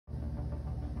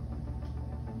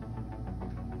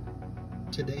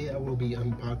Today I will be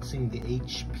unboxing the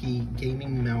HP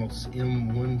gaming mouse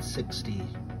M160.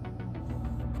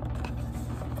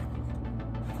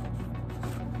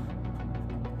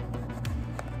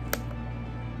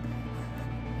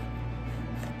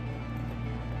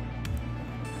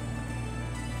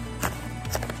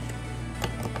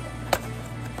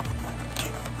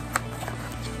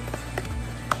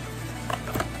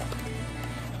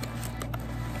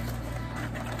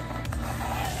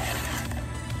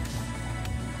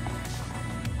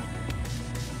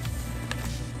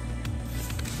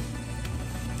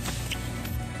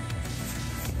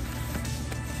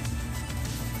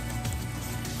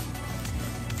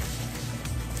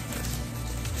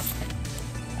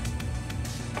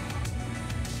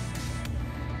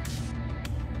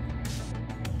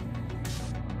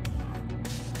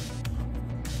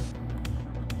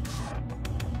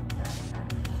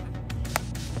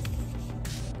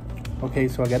 Okay,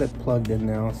 so I got it plugged in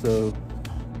now, so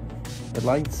it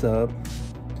lights up.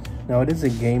 Now it is a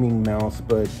gaming mouse,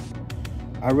 but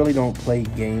I really don't play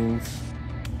games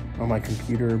on my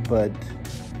computer, but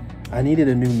I needed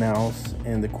a new mouse,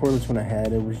 and the cordless one I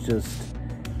had, it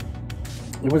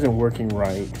wasn't working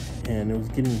right, and it was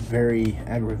getting very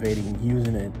aggravating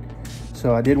using it.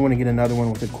 So I did want to get another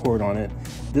one with a cord on it.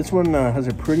 This one has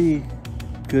a pretty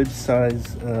good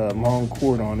size long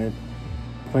cord on it,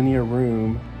 plenty of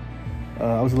room.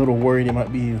 I was a little worried it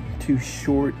might be too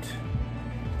short,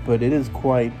 but it is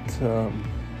quite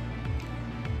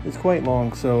it's quite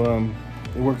long, so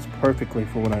it works perfectly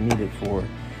for what I need it for.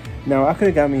 Now I could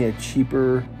have got me a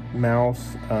cheaper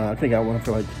mouse. I could have got one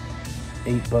for like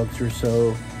 $8 or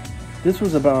so. This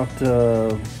was about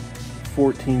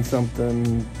 14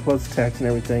 something plus tax and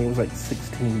everything. It was like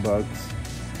 $16.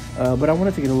 But I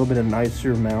wanted to get a little bit of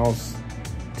nicer mouse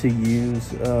to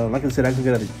use. Like I said, I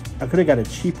could have got a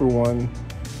cheaper one,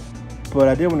 but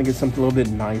I did want to get something a little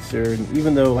bit nicer. And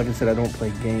even though, like I said, I don't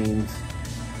play games,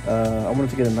 I wanted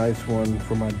to get a nice one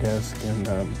for my desk. And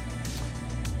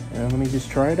let me just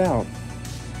try it out.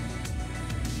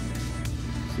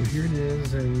 So here it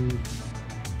is, and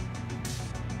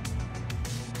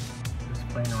just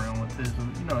playing around with this.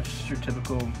 You know, it's just your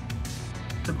typical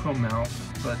mouse.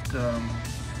 But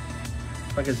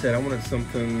like I said, I wanted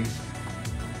something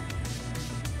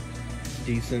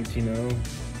decent, you know.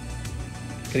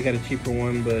 Could have got a cheaper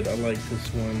one, but I like this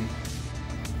one.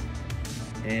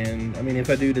 And I mean,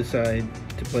 if I do decide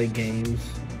to play games,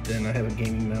 then I have a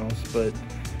gaming mouse. But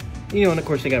you know, and of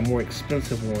course they got more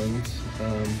expensive ones.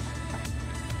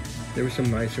 There were some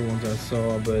nicer ones I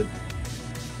saw, but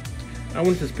I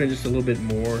wanted to spend just a little bit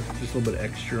more, just a little bit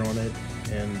extra on it.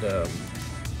 And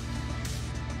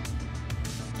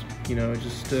you know,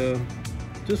 just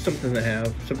something to have,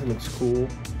 something that looks cool,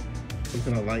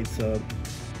 something that lights up.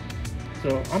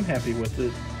 So I'm happy with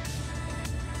it.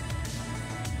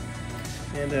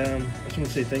 And I just want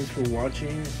to say thanks for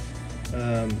watching.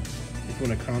 If you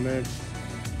want to comment,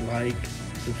 like,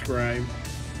 subscribe.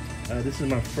 This is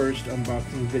my first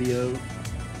unboxing video.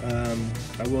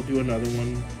 I will do another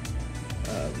one.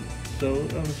 So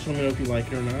just let me know if you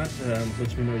like it or not.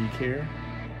 Let me know you care.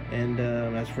 And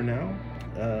as for now,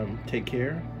 take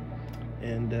care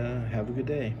and have a good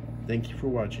day. Thank you for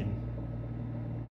watching.